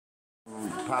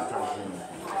Pop-Tarts in.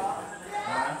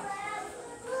 Huh?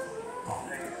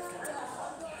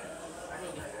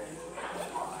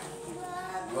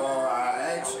 Well, I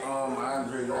asked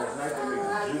Andre last night to make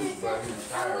the juice, but he was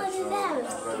tired, so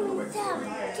I'm going to go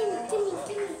back to him.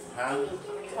 Huh?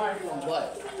 Tired from what?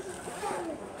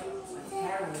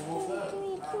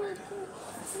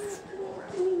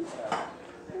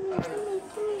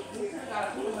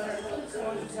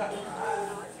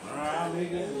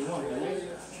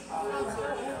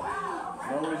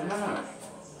 No, it's not.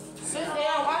 Sit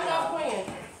down. Why y'all playing?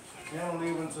 You don't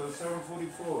leave until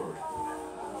 7:44.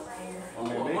 I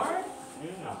mean, What?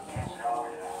 yeah.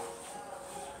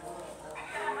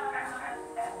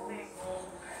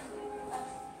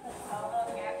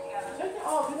 Take it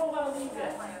off. You don't gotta leave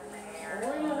that.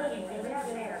 Where your hoodie?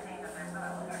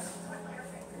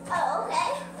 Oh, okay.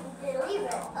 Leave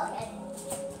it. Okay.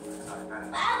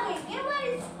 Mommy, get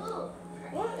ready to school.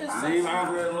 What is Leave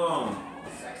Andre alone.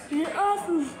 You're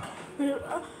awesome.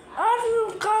 Andrew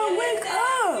can't wake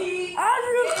up.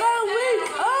 Andrew can't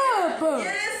wake up.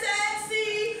 Get it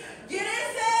sexy. Get it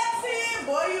sexy.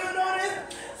 Boy, you know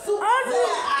this. Andrew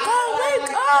can't wake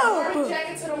Bring up.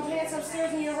 jacket to them pants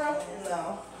upstairs in your room.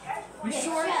 No. You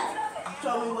sure?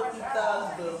 Show me what these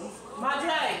thugs do. My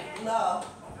Jay. No.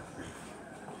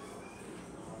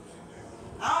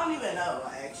 I don't even know,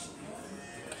 actually.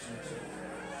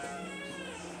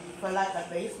 But like a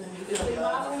basement, you Is can they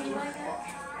bothering you right now?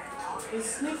 It's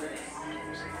Snickers.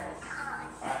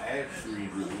 I actually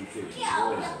really take it.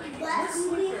 Black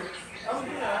sneakers. Oh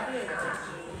yeah, I did.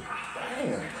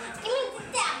 Damn. Give me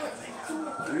that one.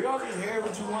 Do y'all just hear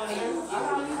what you want to do?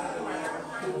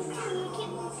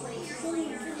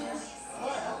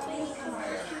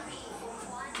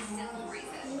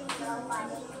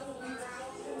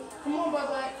 Come on,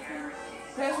 Bubba.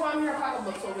 That's why I'm here.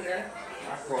 Pocketbooks over there.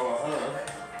 I called her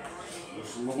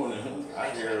this morning. I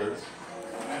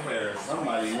heard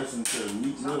somebody listen to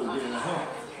Meek Mill getting a hump.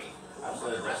 I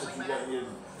said, that's what you got your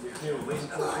kid waiting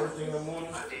for first thing in the morning?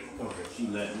 Okay, she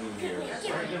let me hear it.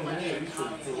 Right then and there, you should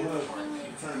have told her, you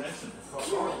turn that shit the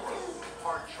fuck off.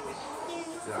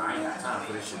 I ain't got time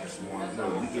for this shit this morning.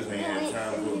 No, you just ain't had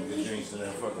time to go get drinks to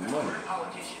that fucking money.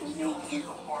 Politicians don't do the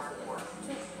hard work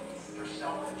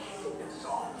yourself and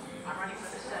solve. I'm ready for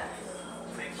the Senate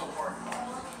to make the hard call.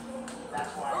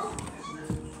 That's why I do this.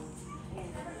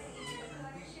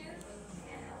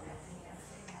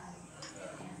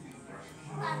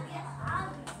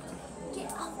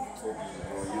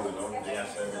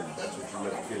 That's what you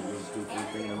let the kids do, 2, 3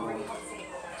 things in the morning.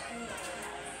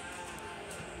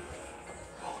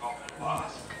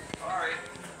 Boss. Sorry.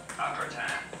 Outdoor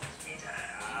time. Me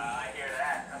time. I hear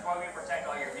that. That's why we protect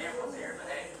all your vehicles here. But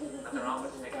hey, nothing wrong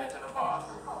with sticking it to the boss.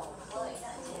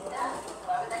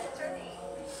 Why would I concern me?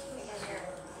 Because you're...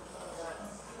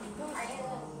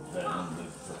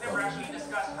 Never actually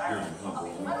discussed hiring.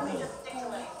 Why don't we just stick to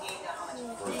like getting down how much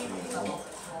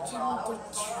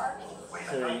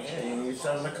Hey, you need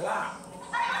 7 o'clock.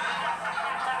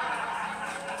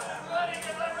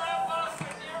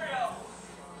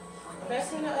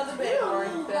 Pass me the other bed, Amari.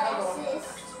 The other one.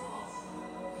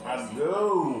 I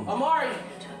do. Amari,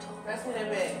 pass me that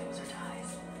bed.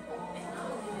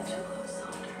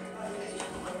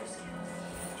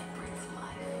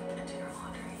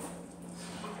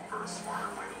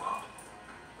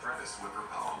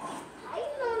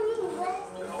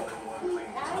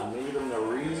 I need them to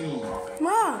read.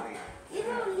 Mom. You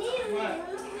don't need it. You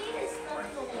don't need it stuff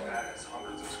for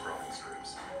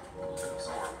them.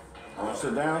 Want to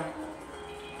sit down?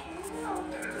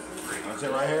 Want to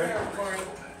sit right here?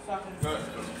 Good.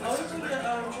 Oh, you took the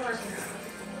charger.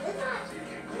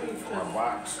 My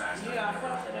box. Yeah, I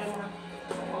fucked it in one.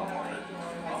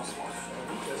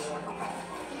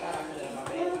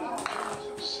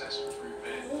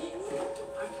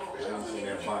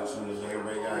 That box soon as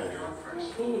everybody got here.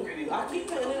 I keep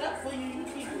putting it up for you. You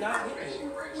keep not getting it.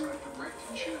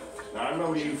 Now, I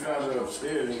remember you found it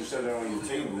upstairs and you set it on your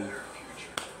table.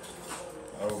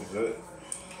 That was good.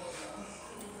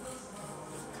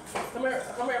 Come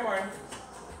here, Martin.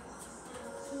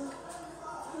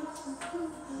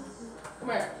 Come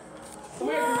here. Come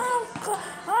here.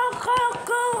 I can't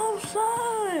go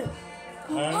outside.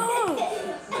 Huh?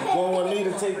 You going with me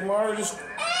to take Marty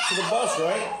to the bus,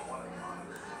 right?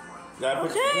 Gotta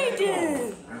put your jacket on.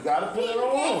 You gotta put it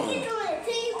on.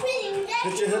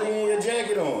 Put your hoodie and your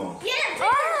jacket on.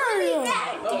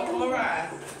 Come around.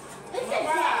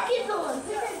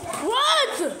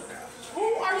 What? Who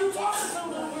are you talking to,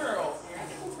 little girl?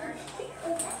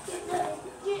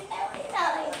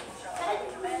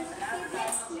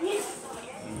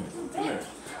 Come here.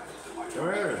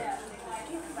 Come here.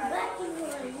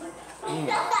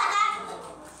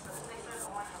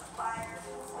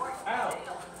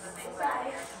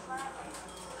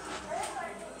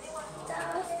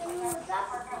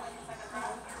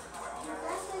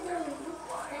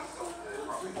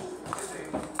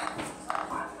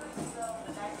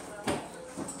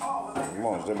 Come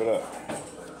on, zip it up.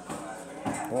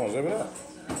 Come on, zip it up.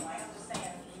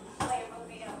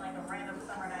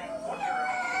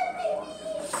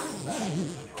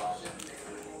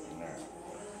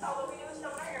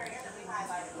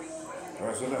 All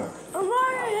right, sit down.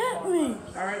 Amari hit me.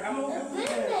 All right, I'm gonna go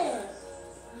get it.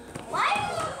 Why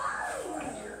are you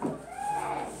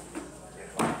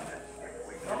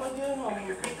I'm gonna get him. I'm gonna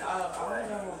get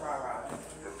him right.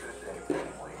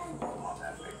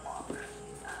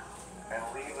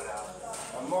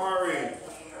 Amari,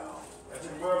 that's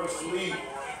your brother sleep.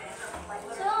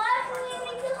 So why can we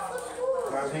make this for school?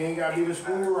 Because he ain't got to be to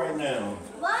school right now.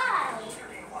 Why?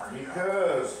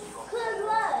 Because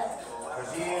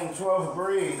What? he in 12th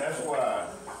grade, that's why.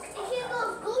 He can't go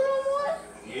to school no more?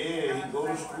 Yeah, he go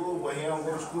to school, but he don't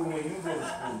go to school when you go to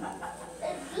school.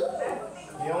 It's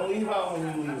good. He don't leave out when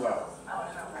you leave out.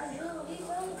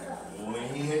 When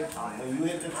When you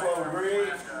hit the 12th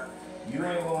grade, you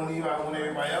ain't gonna leave out when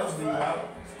everybody else leave out.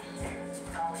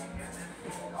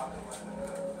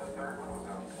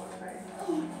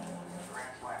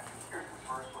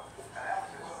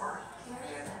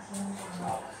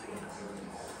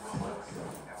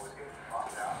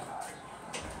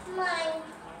 Mine.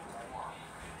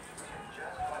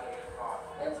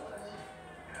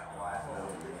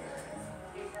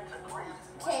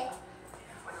 Okay.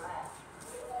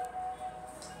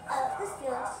 This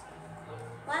feels.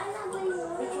 Why not when you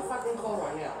Put your fucking coat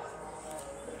on now.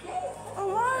 Okay.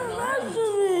 Amari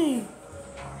arrested me.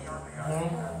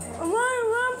 Amari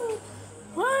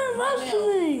arrested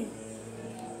me.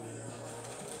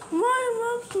 Amari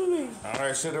arrested me. All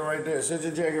right, sit it right there. Sit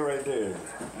your jacket right there.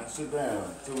 Now sit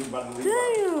down. Till we about to leave out.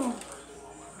 Damn.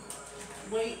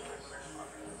 Wait.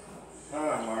 All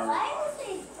right, Marvin. Why would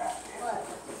they? What?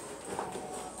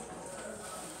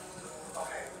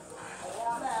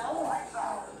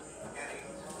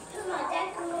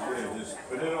 Yeah, just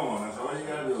put it on. That's all you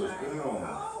gotta do is put it on.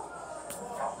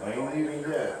 I ain't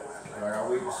leaving yet. I gotta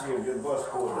wait to see if your bus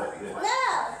pulled up yet. No!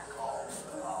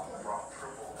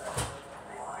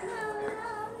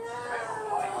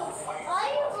 Why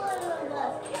are you going on the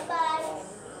bus? Goodbye.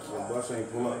 The bus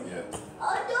ain't pulled up yet.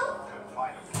 Oh,